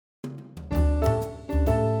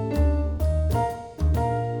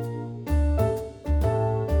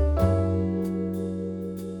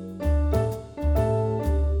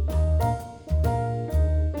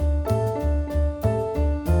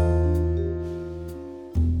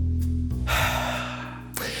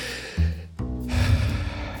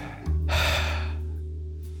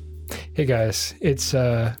Hey guys, it's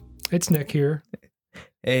Nick here.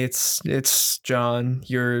 Hey, it's John,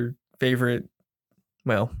 your favorite.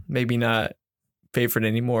 Well, maybe not favorite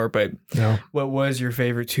anymore, but No, what was your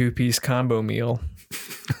favorite 2-piece combo meal?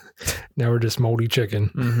 now we're just moldy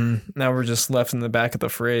chicken, Now we're just left in the back of the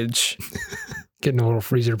fridge. getting a little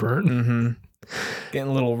freezer burn.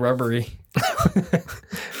 Getting a little rubbery.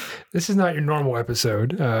 This is not your normal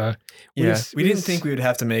episode. We didn't think we would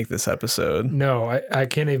have to make this episode. No, I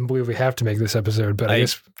can't even believe we have to make this episode, but I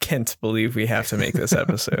guess. Can't believe we have to make this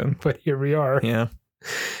episode. But here we are. Yeah.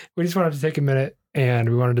 We just wanted to take a minute, and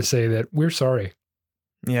we wanted to say that we're sorry.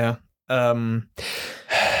 Yeah.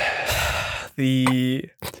 The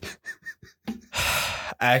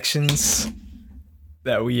actions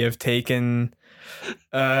that we have taken,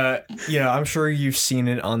 I'm sure you've seen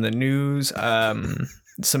it on the news.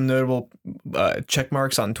 Some notable check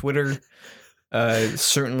marks on Twitter.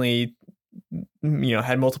 Certainly,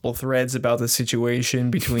 had multiple threads about the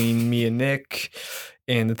situation between me and Nick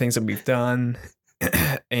and the things that we've done.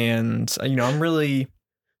 And, I'm really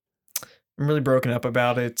broken up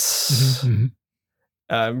about it.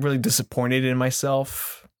 I'm really disappointed in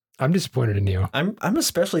myself. I'm disappointed in you. I'm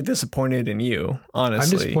especially disappointed in you,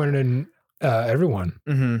 honestly. I'm disappointed in everyone,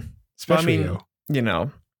 especially you.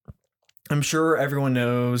 I'm sure everyone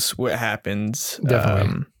knows what happened.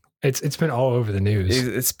 Definitely. It's been all over the news.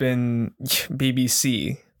 It's been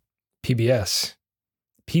BBC, PBS,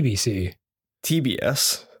 PBC,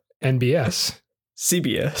 TBS, NBS,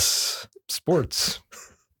 CBS, Sports.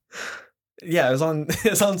 Yeah, it was on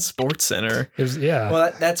SportsCenter. It was, yeah.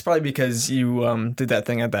 Well, that's probably because you did that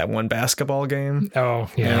thing at that one basketball game. Oh,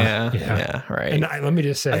 yeah. Yeah, right. And let me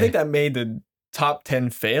just say, I think that made the top 10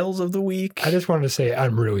 fails of the week. I just wanted to say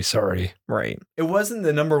I'm really sorry. Right. It wasn't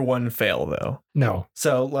the number one fail, though. No.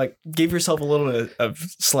 So, give yourself a little bit of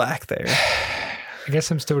slack there. I guess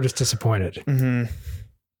I'm still just disappointed. And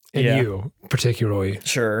you, particularly.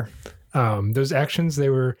 Sure. Those actions,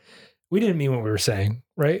 we didn't mean what we were saying,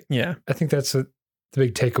 right? Yeah. I think that's the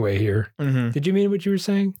big takeaway here. Did you mean what you were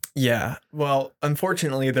saying? Yeah. Well,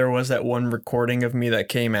 unfortunately, there was that one recording of me that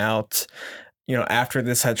came out, after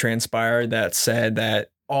this had transpired that said that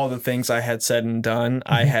all the things I had said and done,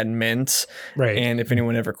 I had meant. Right. And if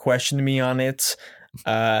anyone ever questioned me on it,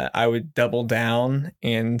 I would double down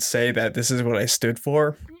and say that this is what I stood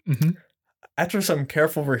for. After some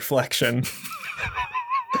careful reflection,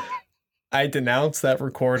 I denounce that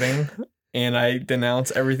recording and I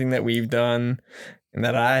denounce everything that we've done and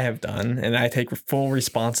that I have done. And I take full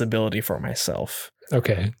responsibility for myself.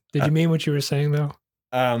 Okay. Did you mean what you were saying, though?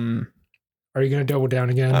 Are you going to double down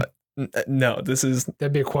again? No,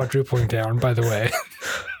 that'd be a quadrupling down, by the way.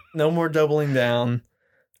 No more doubling down.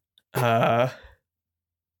 Unless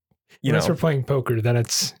we're playing poker, then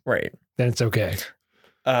it's right. Then it's okay.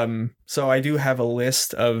 So I do have a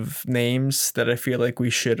list of names that I feel like we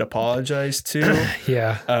should apologize to.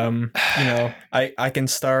 Yeah. I can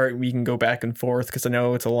start. We can go back and forth because I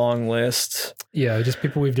know it's a long list. Yeah, just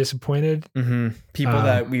people we've disappointed. People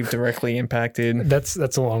that we've directly impacted. That's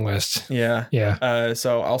a long list. Yeah. Yeah.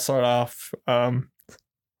 So I'll start off. I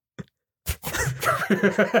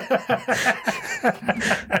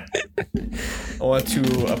want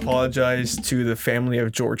to apologize to the family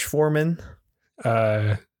of George Foreman.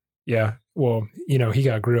 Yeah. Well, he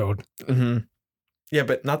got grilled. Yeah,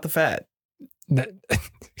 but not the fat.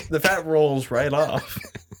 The fat rolls right off.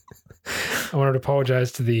 I wanted to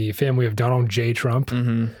apologize to the family of Donald J. Trump.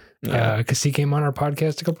 Yeah. Because he came on our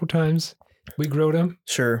podcast a couple of times. We grilled him.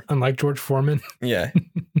 Sure. Unlike George Foreman. Yeah.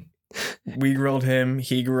 We grilled him.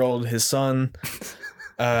 He grilled his son.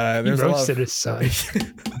 He roasted his son.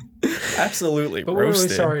 Absolutely. But roasted. We're really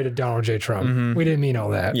sorry to Donald J. Trump. We didn't mean all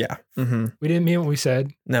that. Yeah. We didn't mean what we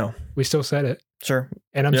said. No. We still said it. Sure.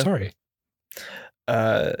 And I'm sorry.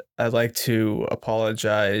 I'd like to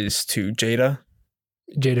apologize to Jada.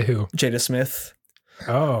 Jada who? Jada Smith.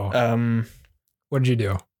 Oh. What did you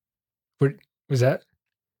do? What was that?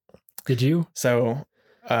 Did you? So,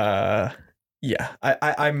 yeah.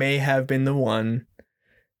 I may have been the one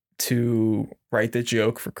to write the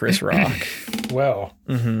joke for Chris Rock. Well.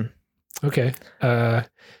 Okay. I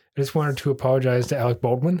just wanted to apologize to Alec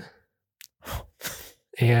Baldwin.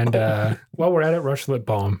 And while we're at it, Rush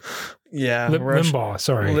Limbaugh. Yeah. Limbaugh,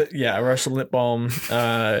 sorry. Rush Limbaugh.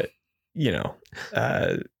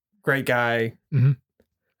 Great guy.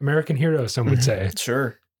 American hero, some would say.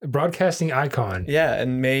 Sure. A broadcasting icon. Yeah,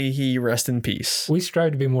 and may he rest in peace. We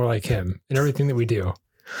strive to be more like him in everything that we do.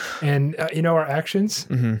 And, our actions,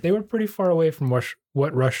 they were pretty far away from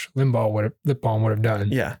what Rush Limbaugh would have done.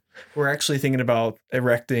 Yeah. We're actually thinking about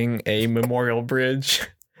erecting a memorial bridge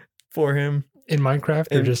for him. In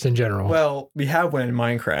Minecraft or just in general? Well, we have one in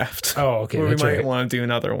Minecraft. Oh, okay. We might want to do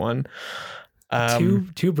another one.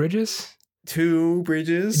 Two bridges? 2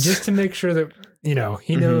 bridges. Just to make sure that, he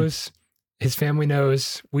knows, his family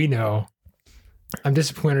knows, we know. I'm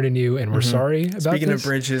disappointed in you, and we're sorry about Speaking this. of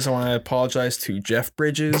bridges, I want to apologize to Jeff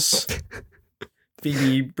Bridges,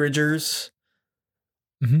 Phoebe Bridgers,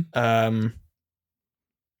 Pee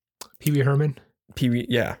Wee Herman.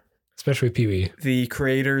 Yeah. Especially Pee Wee. The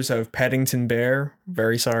creators of Paddington Bear.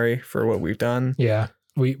 Very sorry for what we've done. Yeah.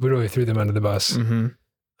 We really threw them under the bus.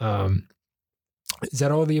 Is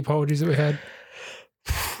that all the apologies that we had?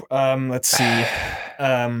 Let's see.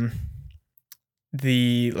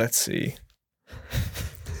 Let's see.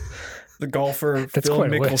 The golfer Phil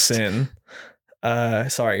Mickelson.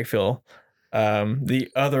 Sorry, Phil. The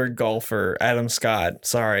other golfer, Adam Scott.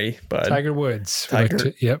 Sorry, bud. Tiger Woods.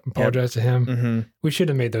 Apologize to him. We should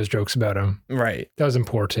have made those jokes about him. Right. That was in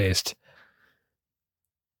poor taste.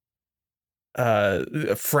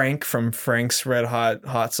 Frank from Frank's Red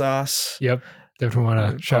Hot Sauce. Yep. Definitely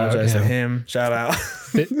want to shout out to him. Shout out.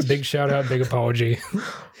 Big shout out, big apology.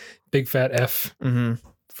 Big fat F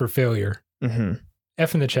for failure.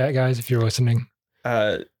 F in the chat, guys, if you're listening.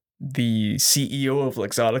 The CEO of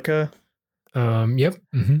Luxottica. Yep.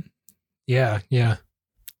 Yeah.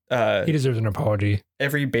 He deserves an apology.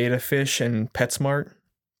 Every beta fish in PetSmart.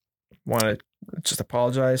 Want to just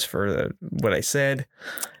apologize for what I said.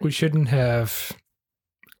 We shouldn't have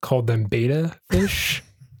called them beta fish,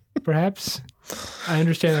 perhaps. I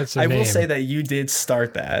understand that's a name. I will say that you did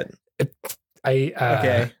start that.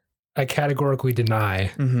 I categorically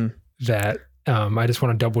deny that. I just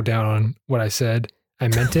want to double down on what I said. I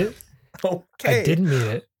meant it. Okay. I didn't mean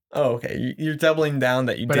it. Oh, okay. You're doubling down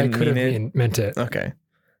that you but didn't I could mean have it. Meant it. Okay.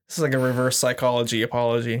 This is like a reverse psychology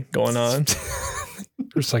apology going on.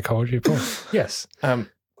 For psychology apology. Yes.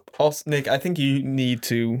 Also, Nick, I think you need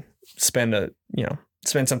to spend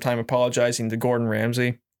some time apologizing to Gordon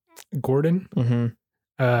Ramsay. Gordon?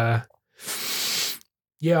 Yeah,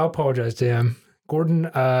 I'll apologize to him.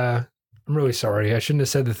 Gordon, I'm really sorry. I shouldn't have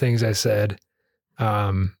said the things I said.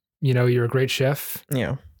 You're a great chef.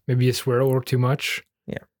 Yeah. Maybe you swear a little too much.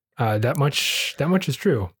 Yeah. That much is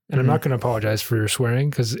true. And I'm not going to apologize for your swearing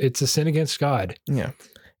because it's a sin against God. Yeah.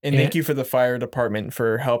 And thank you for the fire department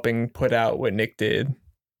for helping put out what Nick did.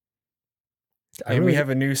 We have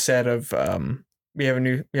a new set of we have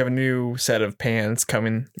a new set of pans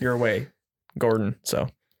coming your way, Gordon. So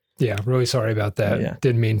yeah, really sorry about that. Yeah.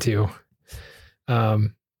 Didn't mean to. So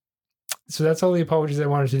that's all the apologies I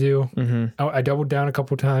wanted to do. I doubled down a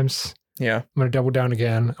couple times. Yeah. I'm going to double down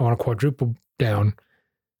again. I want to quadruple down.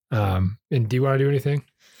 And do you want to do anything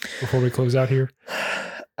before we close out here?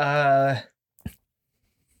 I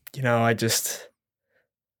just,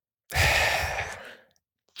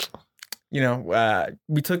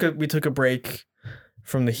 we took a break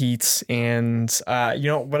from the heats, and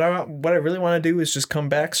what I really want to do is just come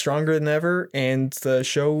back stronger than ever and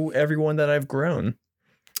show everyone that I've grown.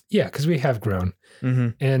 Yeah, because we have grown,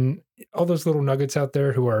 and all those little nuggets out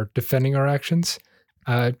there who are defending our actions,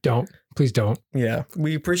 please don't. Yeah,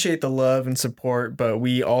 we appreciate the love and support, but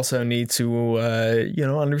we also need to,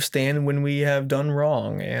 understand when we have done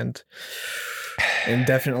wrong, and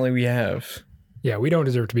definitely we have. Yeah, we don't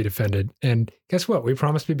deserve to be defended. And guess what? We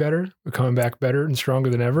promise to be better. We're coming back better and stronger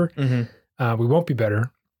than ever. We won't be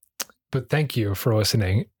better, but thank you for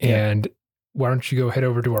listening. Yeah. And why don't you go head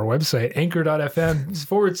over to our website,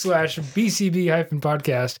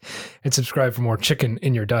 anchor.fm/BCB-podcast, and subscribe for more chicken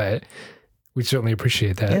in your diet. We'd certainly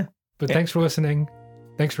appreciate that. Yeah. But thanks for listening.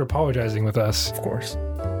 Thanks for apologizing with us. Of course.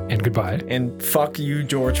 And goodbye. And fuck you,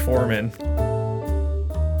 George Foreman.